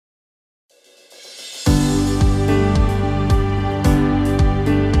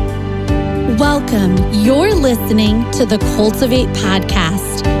Welcome. You're listening to the Cultivate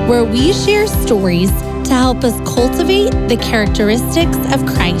podcast, where we share stories to help us cultivate the characteristics of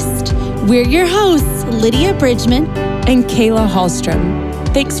Christ. We're your hosts, Lydia Bridgman and Kayla Hallstrom.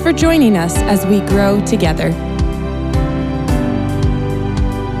 Thanks for joining us as we grow together.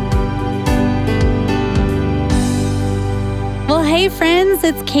 Well, hey friends,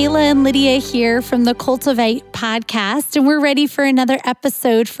 it's Kayla and Lydia here from the Cultivate podcast, and we're ready for another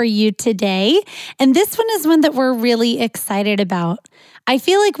episode for you today. And this one is one that we're really excited about. I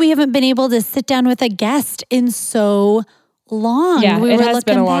feel like we haven't been able to sit down with a guest in so long. Yeah, it has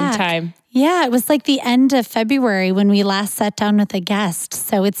been a long time. Yeah, it was like the end of February when we last sat down with a guest.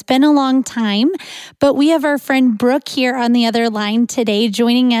 So it's been a long time, but we have our friend Brooke here on the other line today,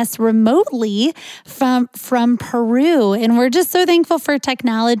 joining us remotely from Peru. And we're just so thankful for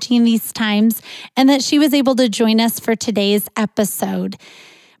technology in these times and that she was able to join us for today's episode.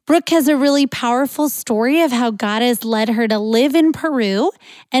 Brooke has a really powerful story of how God has led her to live in Peru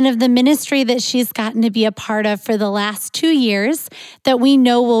and of the ministry that she's gotten to be a part of for the last 2 years that we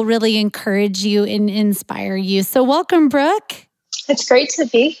know will really encourage you and inspire you. So welcome, Brooke. It's great to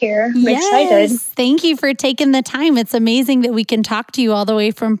be here. I'm excited. Thank you for taking the time. It's amazing that we can talk to you all the way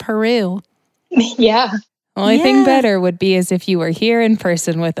from Peru. Yeah. Only thing better would be as if you were here in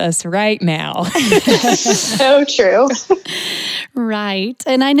person with us right now. So true. Right.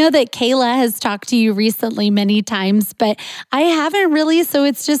 And I know that Kayla has talked to you recently many times, but I haven't really. So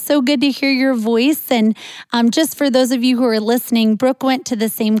it's just so good to hear your voice. And just for those of you who are listening, Brooke went to the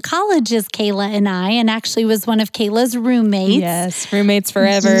same college as Kayla and I, and actually was one of Kayla's roommates. Yes, roommates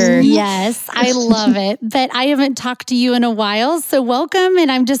forever. Yes, I love it. But I haven't talked to you in a while. So welcome.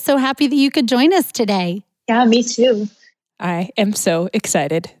 And I'm just so happy that you could join us today. Yeah, me too. I am so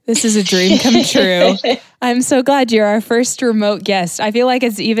excited. This is a dream come true. I'm so glad you're our first remote guest. I feel like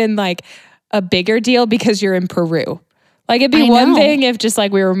it's even like a bigger deal because you're in Peru. Like it'd be one thing if just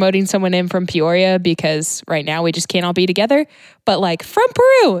like we were remoting someone in from Peoria because right now we just can't all be together. But like from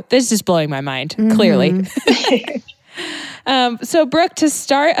Peru, this is just blowing my mind, clearly. So Brooke, to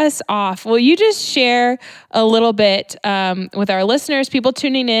start us off, will you just share a little bit with our listeners, people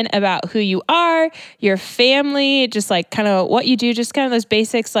tuning in about who you are, your family, just like kind of what you do, just kind of those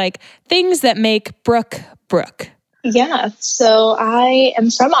basics, like things that make Brooke, Brooke? Yeah. So I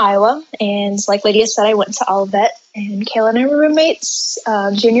am from Iowa, and like Lydia said, I went to Olivet, and Kayla and I were roommates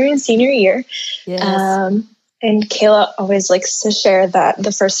junior and senior year. Yes. And Kayla always likes to share that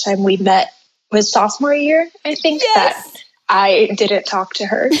the first time we met was sophomore year, I think. Yes. That I didn't talk to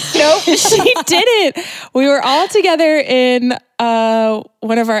her. No, she didn't. We were all together in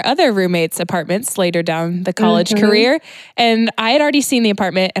one of our other roommates' apartments later down the college career. And I had already seen the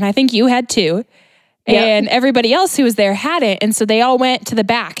apartment, and I think you had too. And everybody else who was there hadn't. And so they all went to the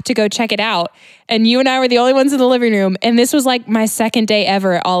back to go check it out. And you and I were the only ones in the living room. And this was like my second day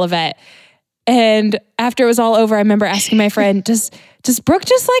ever at Olivet. And after it was all over, I remember asking my friend, does Brooke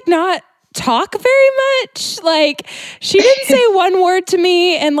just like not talk very much? Like she didn't say one word to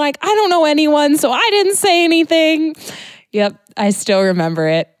me, and like I don't know anyone, so I didn't say anything. Yep, I still remember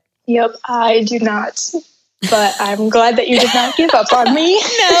it. Yep, I do not. But I'm glad that you did not give up on me.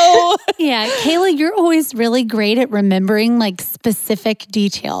 No. Yeah, Kayla, you're always really great at remembering like specific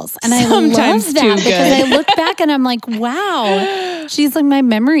details. And Sometimes I love that too because good. I look back and I'm like, wow, she's like my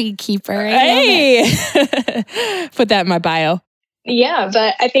memory keeper. Hey, put that in my bio. Yeah,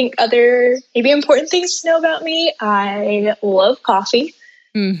 but I think other maybe important things to know about me, I love coffee.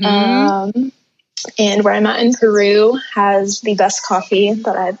 Mm-hmm. And where I'm at in Peru has the best coffee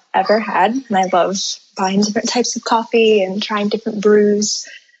that I've ever had. And I love buying different types of coffee and trying different brews.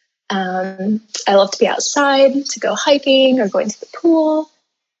 I love to be outside, to go hiking or going to the pool.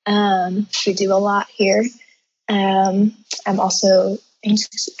 We do a lot here. I'm also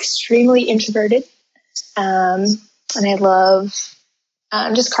extremely introverted. And I love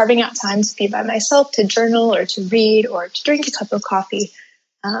just carving out time to be by myself, to journal or to read or to drink a cup of coffee.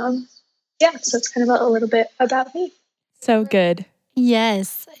 So it's kind of a little bit about me. So good.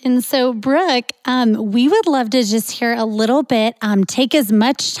 Yes. And so, Brooke, we would love to just hear a little bit, take as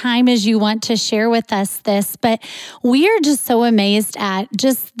much time as you want to share with us this, but we are just so amazed at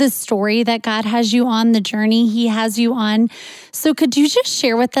just the story that God has you on, the journey He has you on. So could you just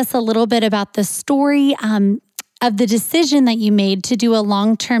share with us a little bit about the story of the decision that you made to do a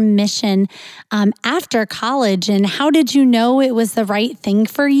long-term mission after college, and how did you know it was the right thing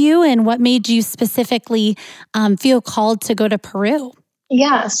for you, and what made you specifically feel called to go to Peru?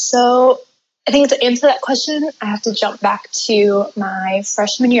 Yeah, so I think to answer that question, I have to jump back to my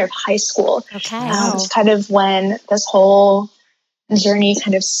freshman year of high school. Okay. It's kind of when this whole journey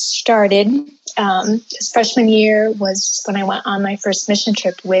kind of started. Because freshman year was when I went on my first mission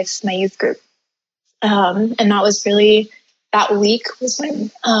trip with my youth group. And that was really, that week was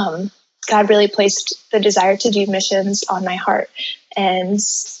when God really placed the desire to do missions on my heart. And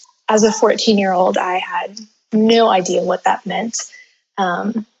as a 14-year-old, I had no idea what that meant.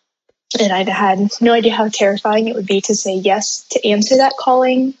 And I had no idea how terrifying it would be to say yes, to answer that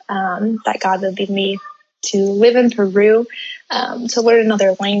calling, that God would lead me to live in Peru, to learn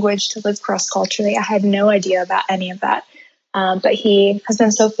another language, to live cross-culturally. I had no idea about any of that. But he has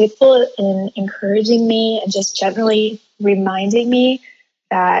been so faithful in encouraging me and just gently reminding me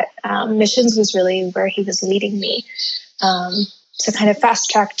that missions was really where he was leading me. To kind of fast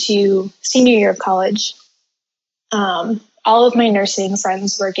track to senior year of college, all of my nursing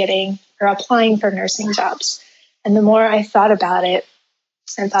friends were applying for nursing jobs. And the more I thought about it,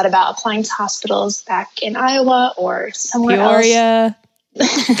 and thought about applying to hospitals back in Iowa or somewhere Peoria.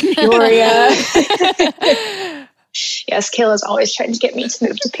 else. Peoria. Yes, Kayla's always trying to get me to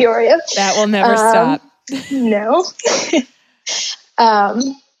move to Peoria. That will never stop. No.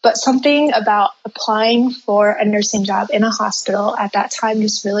 But something about applying for a nursing job in a hospital at that time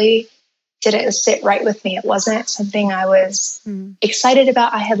just really didn't sit right with me. It wasn't something I was excited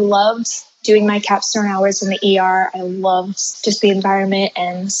about. I had loved doing my capstone hours in the ER. I loved just the environment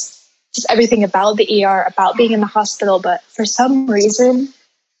and just everything about the ER, about being in the hospital. But for some reason,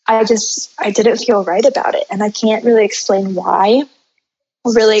 I didn't feel right about it. And I can't really explain why,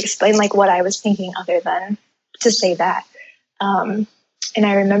 or really explain like what I was thinking other than to say that. And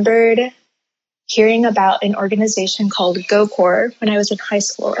I remembered hearing about an organization called GoCore when I was in high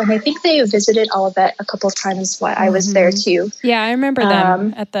school. And I think they visited Olivet a couple of times while I was there too. Yeah, I remember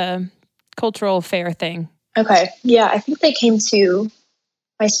them at the cultural fair thing. Okay. Yeah, I think they came to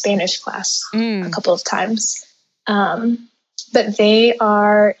my Spanish class a couple of times. But they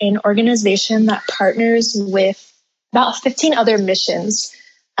are an organization that partners with about 15 other missions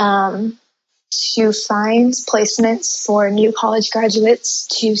to find placements for new college graduates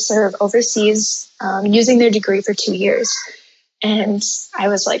to serve overseas using their degree for 2 years. And I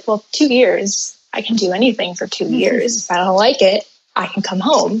was like, well, 2 years, I can do anything for 2 years. If I don't like it, I can come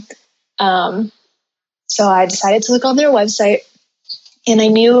home. So I decided to look on their website, and I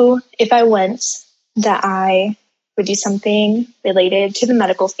knew if I went that I would do something related to the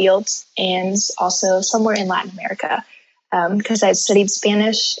medical field and also somewhere in Latin America. Because I had studied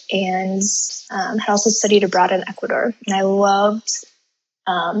Spanish and had also studied abroad in Ecuador. And I loved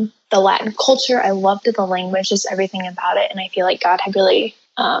the Latin culture. I loved the language, just everything about it. And I feel like God had really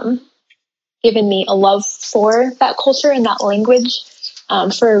given me a love for that culture and that language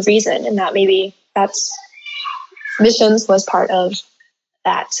for a reason. And that maybe missions was part of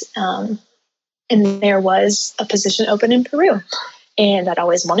that. And there was a position open in Peru. And I'd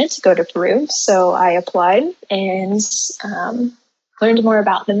always wanted to go to Peru. So I applied and learned more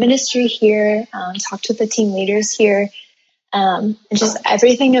about the ministry here, talked with the team leaders here. And just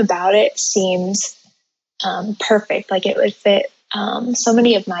everything about it seemed perfect. Like it would fit so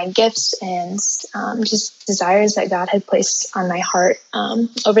many of my gifts and just desires that God had placed on my heart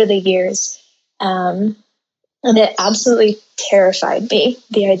over the years. And it absolutely terrified me,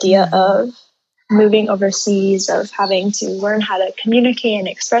 the idea of moving overseas, of having to learn how to communicate and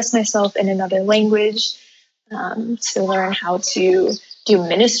express myself in another language, to learn how to do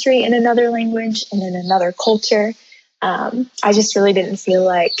ministry in another language and in another culture. I just really didn't feel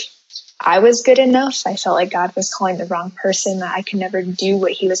like I was good enough. I felt like God was calling the wrong person, that I could never do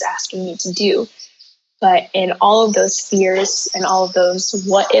what he was asking me to do. But in all of those fears and all of those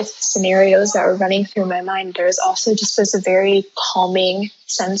what if scenarios that were running through my mind, there's also just this very calming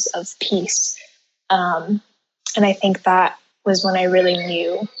sense of peace. And I think that was when I really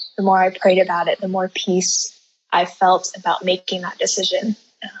knew, the more I prayed about it, the more peace I felt about making that decision.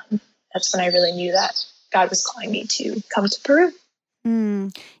 That's when I really knew that God was calling me to come to Peru.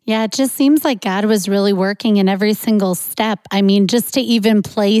 Yeah, it just seems like God was really working in every single step. I mean, just to even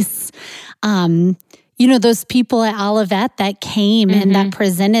place, those people at Olivet that came and that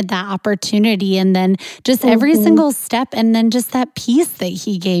presented that opportunity, and then just every single step, and then just that peace that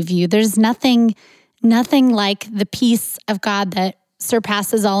he gave you. There's nothing like the peace of God that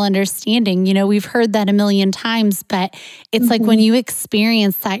surpasses all understanding. We've heard that a million times, but it's like when you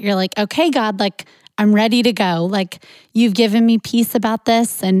experience that, you're like, okay, God, like I'm ready to go. Like you've given me peace about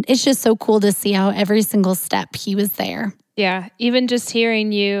this. And it's just so cool to see how every single step he was there. Yeah. Even just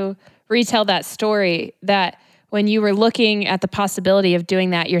hearing you retell that story, that when you were looking at the possibility of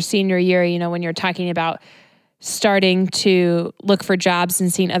doing that your senior year, when you're talking about starting to look for jobs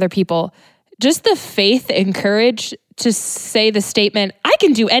and seeing other people, just the faith and courage to say the statement, I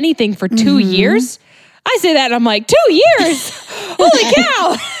can do anything for 2 years. I say that and I'm like, 2 years? Holy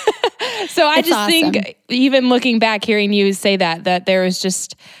cow. So I just think even looking back, hearing you say that there was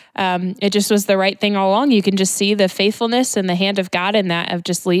just, it just was the right thing all along. You can just see the faithfulness and the hand of God in that, of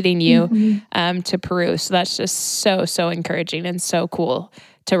just leading you to Peru. So that's just so encouraging and so cool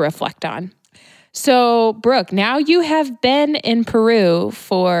to reflect on. So Brooke, now you have been in Peru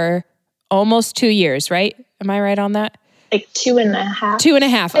for almost 2 years, right? Am I right on that? Like 2.5.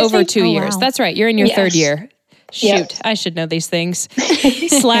 2.5, over 2 years. Wow. That's right. You're in your third year. Shoot, yep. I should know these things.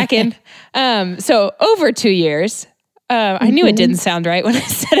 Slacking. So over 2 years. I knew it didn't sound right when I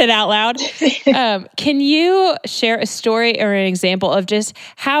said it out loud. Can you share a story or an example of just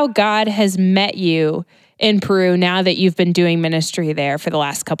how God has met you in Peru now that you've been doing ministry there for the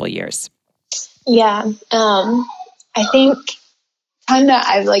last couple of years? Yeah. I think the time that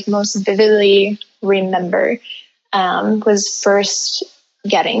I most vividly remember was first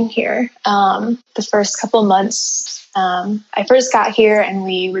getting here. The first couple months, I first got here and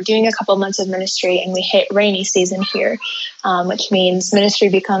we were doing a couple months of ministry and we hit rainy season here, which means ministry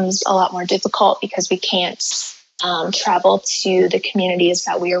becomes a lot more difficult because we can't travel to the communities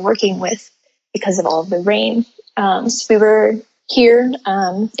that we are working with because of all of the rain. So we were here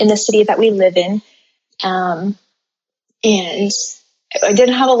in the city that we live in, and I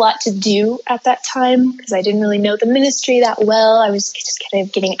didn't have a lot to do at that time because I didn't really know the ministry that well. I was just kind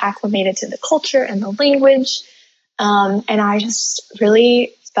of getting acclimated to the culture and the language. And I just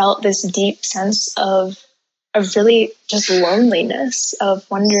really felt this deep sense of really just loneliness, of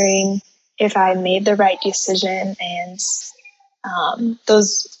wondering if I made the right decision. And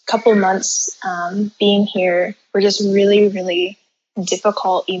those couple months being here were just really, really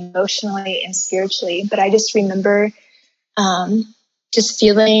difficult emotionally and spiritually. But I just remember just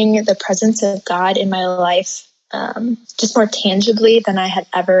feeling the presence of God in my life just more tangibly than I had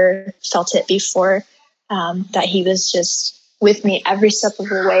ever felt it before, that he was just with me every step of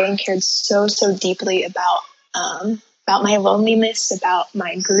the way and cared so deeply about my loneliness, about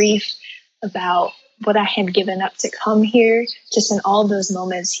my grief, about what I had given up to come here. Just in all those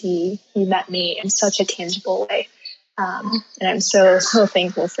moments, he met me in such a tangible way. And I'm so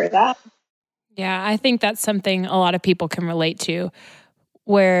thankful for that. Yeah, I think that's something a lot of people can relate to,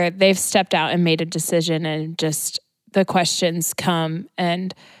 where they've stepped out and made a decision and just the questions come,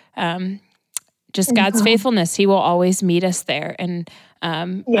 and just God's faithfulness. He will always meet us there. And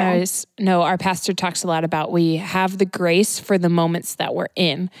I always know our pastor talks a lot about, we have the grace for the moments that we're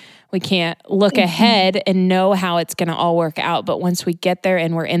in. We can't look ahead and know how it's going to all work out. But once we get there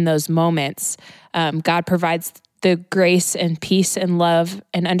and we're in those moments, God provides the grace and peace and love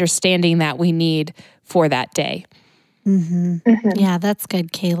and understanding that we need for that day. Yeah, that's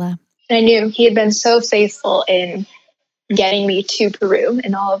good, Kayla. I knew he had been so faithful in getting me to Peru,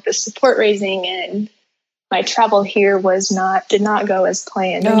 and all of the support raising, and my travel here did not go as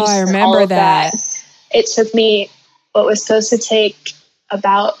planned. Oh, I remember that. It took me what was supposed to take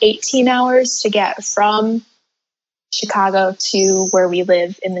about 18 hours to get from Chicago to where we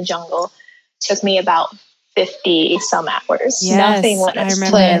live in the jungle. It took me about 50 some hours. Yes, nothing went as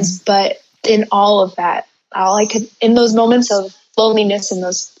planned. But in all of that, all I could, in those moments of loneliness in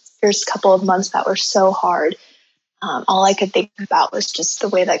those first couple of months that were so hard, all I could think about was just the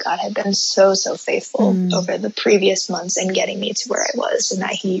way that God had been so faithful over the previous months and getting me to where I was, and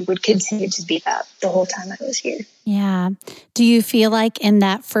that he would continue to be that the whole time I was here. Yeah. Do you feel like in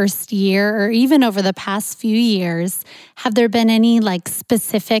that first year, or even over the past few years, have there been any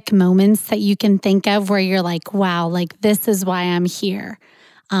specific moments that you can think of where you're like, wow, this is why I'm here?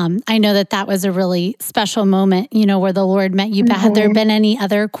 I know that was a really special moment, where the Lord met you. But have there been any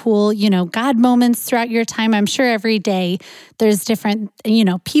other cool, God moments throughout your time? I'm sure every day there's different,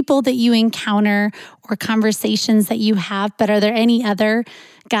 people that you encounter or conversations that you have. But are there any other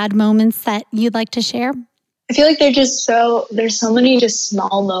God moments that you'd like to share? I feel like there's so many just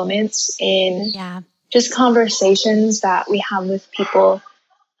small moments in just conversations that we have with people.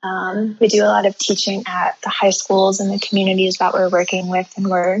 We do a lot of teaching at the high schools and the communities that we're working with, and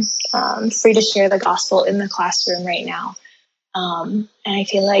we're free to share the gospel in the classroom right now. And I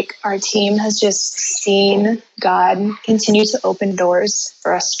feel like our team has just seen God continue to open doors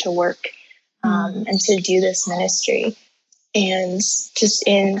for us to work and to do this ministry. And just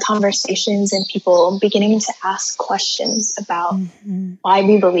in conversations and people beginning to ask questions about why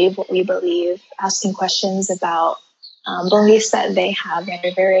we believe what we believe, asking questions about beliefs that they have that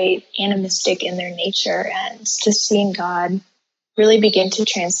are very animistic in their nature, and just seeing God really begin to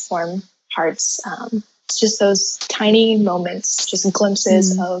transform hearts it's just those tiny moments, just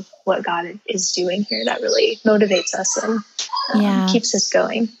glimpses of what God is doing here that really motivates us and keeps us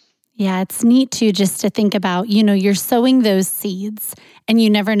going. Yeah, it's neat too, just to think about, you're sowing those seeds and you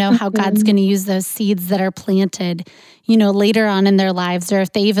never know how God's going to use those seeds that are planted, later on in their lives, or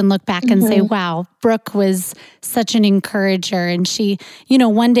if they even look back and say, wow, Brooke was such an encourager. And she,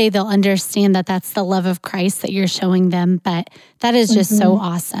 one day they'll understand that that's the love of Christ that you're showing them. But that is just so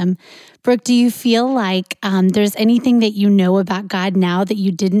awesome. Brooke, do you feel like there's anything that you know about God now that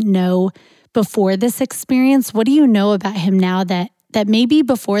you didn't know before this experience? What do you know about him now that maybe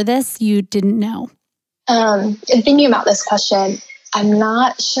before this you didn't know? In thinking about this question, I'm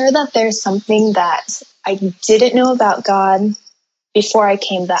not sure that there's something that I didn't know about God before I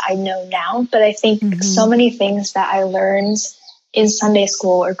came that I know now. But I think so many things that I learned in Sunday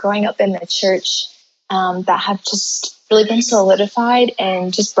school or growing up in the church that have just really been solidified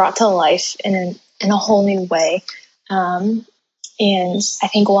and just brought to life in a whole new way. And I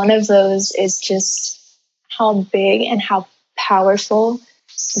think one of those is just how big and how powerful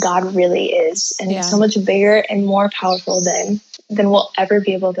God really is, and so much bigger and more powerful than we'll ever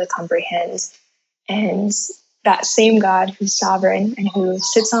be able to comprehend. And that same God who's sovereign and who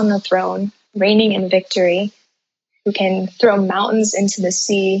sits on the throne, reigning in victory, who can throw mountains into the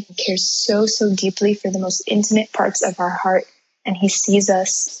sea, cares so deeply for the most intimate parts of our heart, and he sees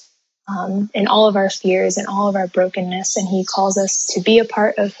us in all of our fears and all of our brokenness, and he calls us to be a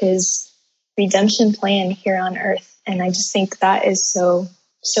part of his redemption plan here on earth. And I just think that is so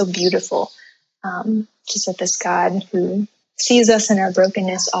beautiful. Just that this God who sees us in our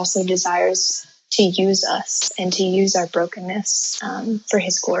brokenness also desires to use us and to use our brokenness for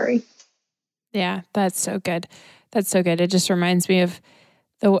his glory. Yeah, that's so good. That's so good. It just reminds me of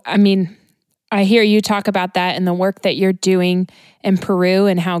I hear you talk about that and the work that you're doing in Peru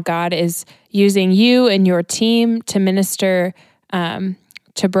and how God is using you and your team to minister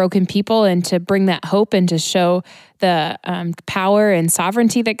to broken people and to bring that hope and to show the power and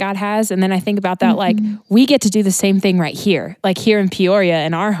sovereignty that God has. And then I think about that, like we get to do the same thing right here, like here in Peoria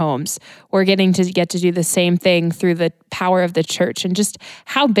in our homes, we're getting to do the same thing through the power of the church. And just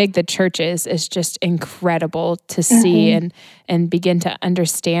how big the church is just incredible to see and begin to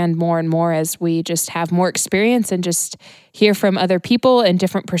understand more and more as we just have more experience and just hear from other people and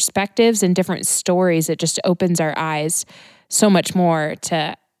different perspectives and different stories. It just opens our eyes so much more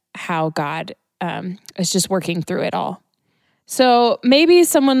to how God is just working through it all. So maybe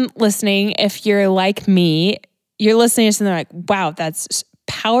someone listening, if you're like me, you're listening to something like, wow, that's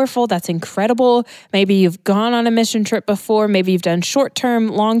powerful. That's incredible. Maybe you've gone on a mission trip before. Maybe you've done short-term,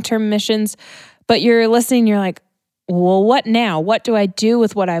 long-term missions, but you're listening, you're like, well, what now? What do I do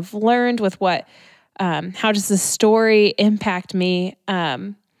with what I've learned? With what, how does this story impact me?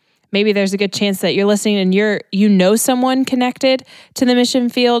 Maybe there's a good chance that you're listening and you know someone connected to the mission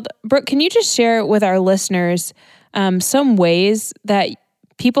field. Brooke, can you just share with our listeners some ways that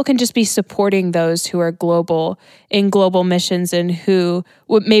people can just be supporting those who are in global missions and who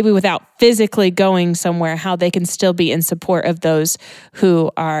maybe without physically going somewhere, how they can still be in support of those who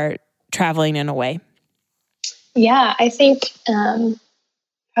are traveling in a way? Yeah, I think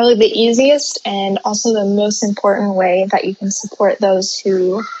probably the easiest and also the most important way that you can support those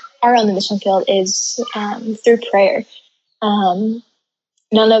who are on the mission field is through prayer.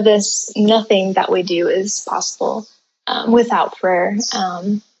 Nothing that we do is possible without prayer.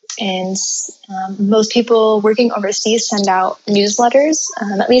 And most people working overseas send out newsletters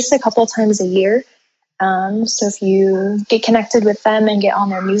at least a couple times a year. So if you get connected with them and get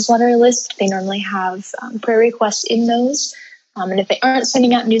on their newsletter list, they normally have prayer requests in those. And if they aren't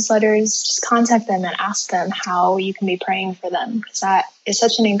sending out newsletters, just contact them and ask them how you can be praying for them, because that is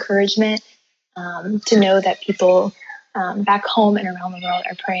such an encouragement to know that people back home and around the world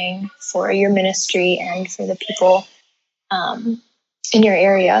are praying for your ministry and for the people in your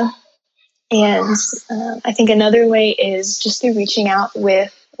area. And I think another way is just through reaching out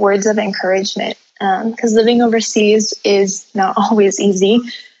with words of encouragement, because living overseas is not always easy.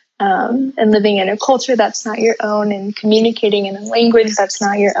 And living in a culture that's not your own and communicating in a language that's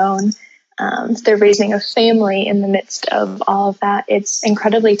not your own. They're raising a family in the midst of all of that. It's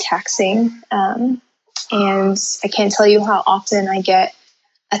incredibly taxing. And I can't tell you how often I get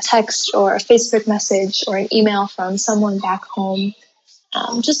a text or a Facebook message or an email from someone back home,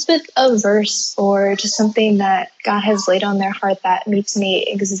 just with a verse or just something that God has laid on their heart that meets me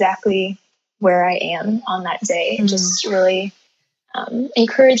exactly where I am on that day. And just really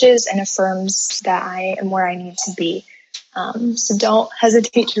encourages and affirms that I am where I need to be. So don't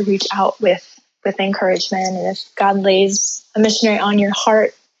hesitate to reach out with encouragement. And if God lays a missionary on your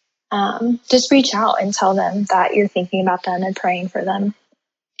heart just reach out and tell them that you're thinking about them and praying for them.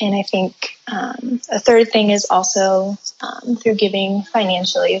 And I think a third thing is also through giving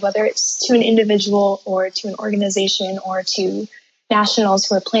financially, whether it's to an individual or to an organization or to nationals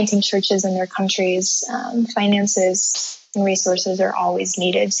who are planting churches in their countries. Finances and resources are always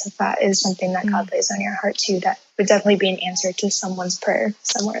needed. So if that is something that God lays on your heart too, that would definitely be an answer to someone's prayer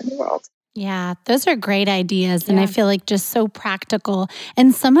somewhere in the world. Yeah, those are great ideas. And I feel like just so practical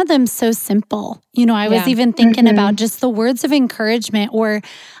and some of them so simple. I was even thinking about just the words of encouragement, or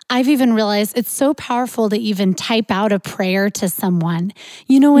I've even realized it's so powerful to even type out a prayer to someone,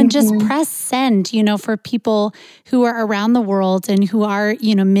 and just press send, for people who are around the world and who are,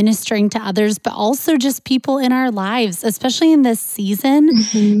 ministering to others, but also just people in our lives, especially in this season.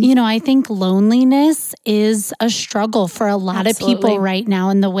 I think loneliness is a struggle for a lot of people right now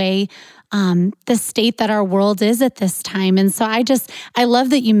in the way the state that our world is at this time. And so I love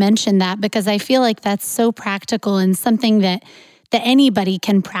that you mentioned that, because I feel like that's so practical and something that anybody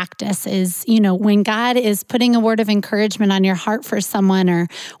can practice is, when God is putting a word of encouragement on your heart for someone, or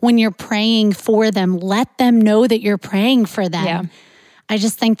when you're praying for them, let them know that you're praying for them. Yeah. I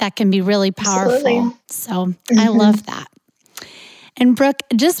just think that can be really powerful. Absolutely. So I love that. And Brooke,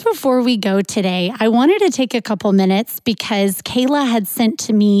 just before we go today, I wanted to take a couple minutes because Kayla had sent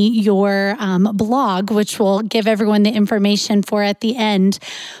to me your blog, which we'll give everyone the information for at the end.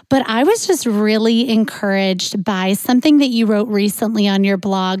 But I was just really encouraged by something that you wrote recently on your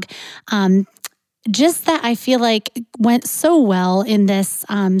blog. Just that I feel like went so well in this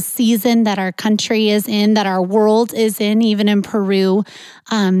season that our country is in, that our world is in, even in Peru.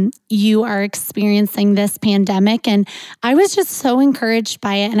 You are experiencing this pandemic, and I was just so encouraged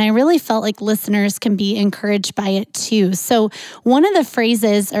by it, and I really felt like listeners can be encouraged by it too. So one of the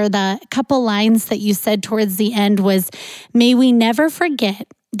phrases or the couple lines that you said towards the end was, "May we never forget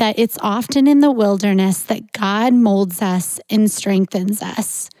that it's often in the wilderness that God molds us and strengthens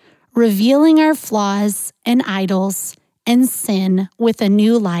us, revealing our flaws and idols and sin with a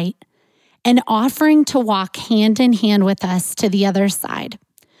new light, and offering to walk hand in hand with us to the other side,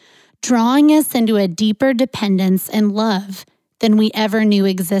 drawing us into a deeper dependence and love than we ever knew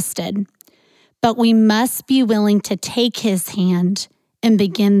existed. But we must be willing to take His hand and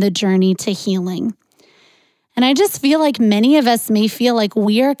begin the journey to healing." And I just feel like many of us may feel like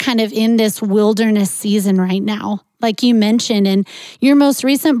we are kind of in this wilderness season right now, like you mentioned. And your most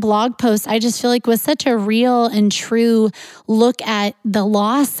recent blog post, I just feel like was such a real and true look at the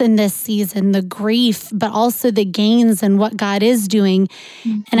loss in this season, the grief, but also the gains and what God is doing.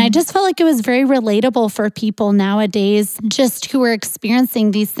 And I just felt like it was very relatable for people nowadays, just who are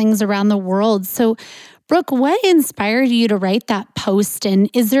experiencing these things around the world. So Brooke, what inspired you to write that post? And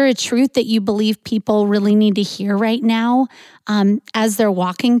is there a truth that you believe people really need to hear right now as they're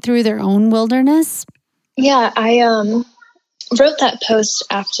walking through their own wilderness? Yeah, I wrote that post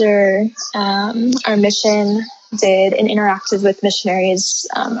after our mission did and interacted with missionaries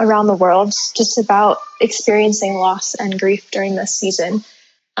around the world, just about experiencing loss and grief during this season.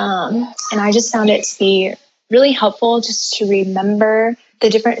 And I just found it to be really helpful just to remember the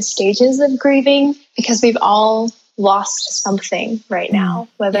different stages of grieving, because we've all lost something right now,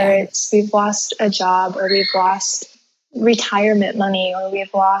 whether it's we've lost a job, or we've lost retirement money, or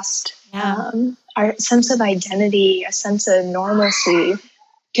we've lost our sense of identity, a sense of normalcy.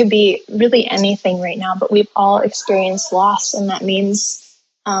 Could be really anything right now, but we've all experienced loss, and that means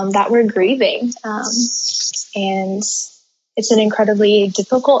that we're grieving. And it's an incredibly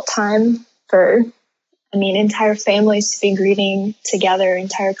difficult time for entire families to be grieving together,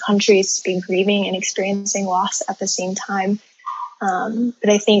 entire countries to be grieving and experiencing loss at the same time. But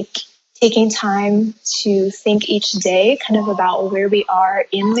I think taking time to think each day kind of about where we are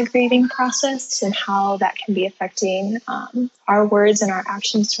in the grieving process and how that can be affecting our words and our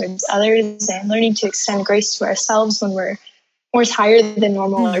actions towards others, and learning to extend grace to ourselves when we're more tired than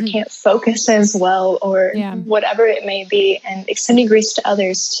normal or can't focus as well, or whatever it may be, and extending grace to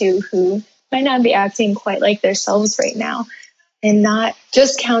others too who might not be acting quite like themselves right now, and not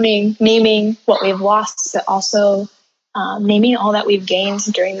just naming what we've lost, but also naming all that we've gained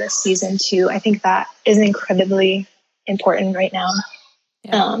during this season too. I think that is incredibly important right now.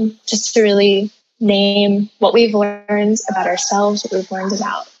 Just to really name what we've learned about ourselves, what we've learned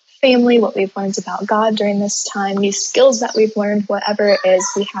about family, what we've learned about God during this time, new skills that we've learned, whatever it is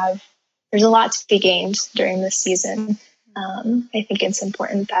there's a lot to be gained during this season. I think it's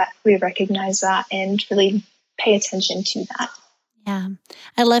important that we recognize that and really pay attention to that. Yeah.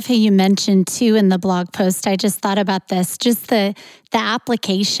 I love how you mentioned too in the blog post. I just thought about this, just the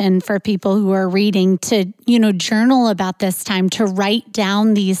application for people who are reading to, journal about this time, to write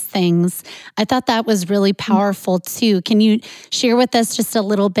down these things. I thought that was really powerful too. Can you share with us just a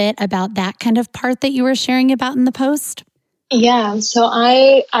little bit about that kind of part that you were sharing about in the post? Yeah. So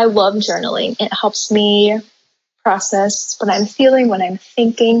I love journaling. It helps me process what I'm feeling, what I'm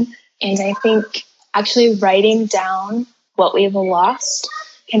thinking. And I think actually writing down what we've lost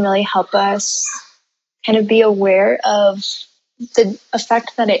can really help us kind of be aware of the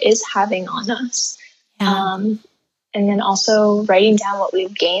effect that it is having on us. Yeah. And then also writing down what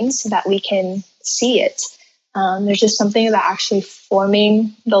we've gained so that we can see it. There's just something about actually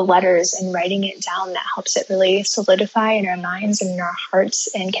forming the letters and writing it down that helps it really solidify in our minds and in our hearts,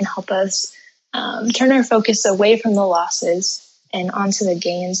 and can help us turn our focus away from the losses and onto the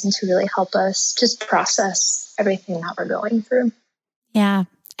gains, and to really help us just process everything that we're going through. Yeah.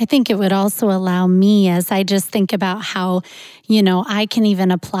 I think it would also allow me, as I just think about how, I can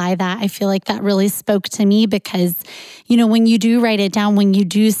even apply that. I feel like that really spoke to me because, when you do write it down, when you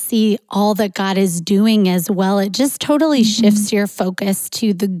do see all that God is doing as well, it just totally shifts your focus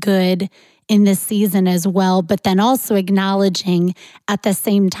to the good in this season as well, but then also acknowledging at the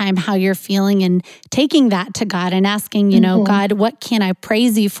same time how you're feeling and taking that to God and asking, God, what can I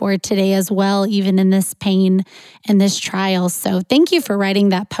praise you for today as well, even in this pain and this trial? So thank you for writing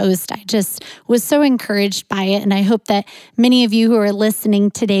that post. I just was so encouraged by it. And I hope that many of you who are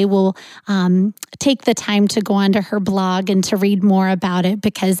listening today will take the time to go onto her blog and to read more about it,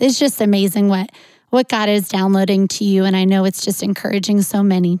 because it's just amazing what God is downloading to you. And I know it's just encouraging so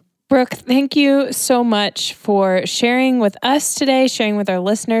many. Brooke, thank you so much for sharing with us today, sharing with our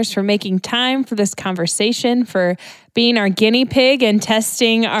listeners, for making time for this conversation, for being our guinea pig and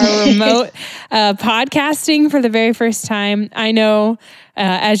testing our remote podcasting for the very first time. I know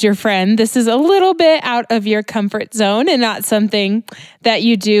as your friend, this is a little bit out of your comfort zone and not something that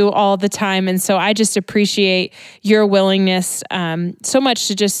you do all the time. And so I just appreciate your willingness so much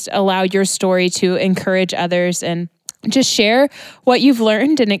to just allow your story to encourage others and just share what you've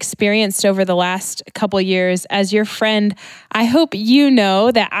learned and experienced over the last couple years. As your friend, I hope you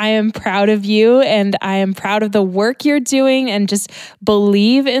know that I am proud of you, and I am proud of the work you're doing, and just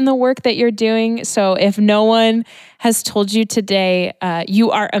believe in the work that you're doing. So if no one has told you today,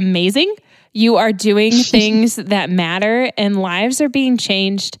 you are amazing. You are doing things that matter, and lives are being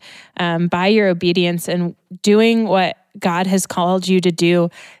changed by your obedience and doing what God has called you to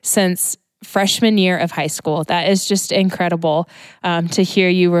do since freshman year of high school. That is just incredible to hear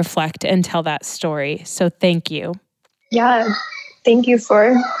you reflect and tell that story. So thank you. Yeah, thank you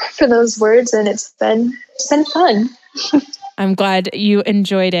for those words, and it's been fun. I'm glad you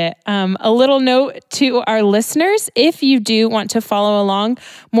enjoyed it. A little note to our listeners: if you do want to follow along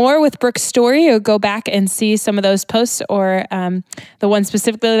more with Brooke's story, or go back and see some of those posts, or the one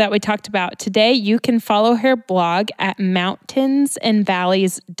specifically that we talked about today, you can follow her blog at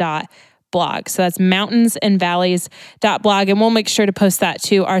mountainsandvalleys.blog. So that's mountainsandvalleys.blog. And we'll make sure to post that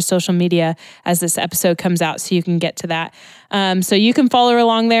to our social media as this episode comes out, so you can get to that. So you can follow her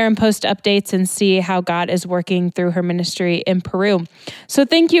along there and post updates and see how God is working through her ministry in Peru. So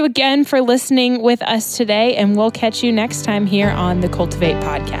thank you again for listening with us today, and we'll catch you next time here on the Cultivate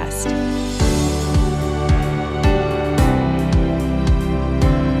podcast.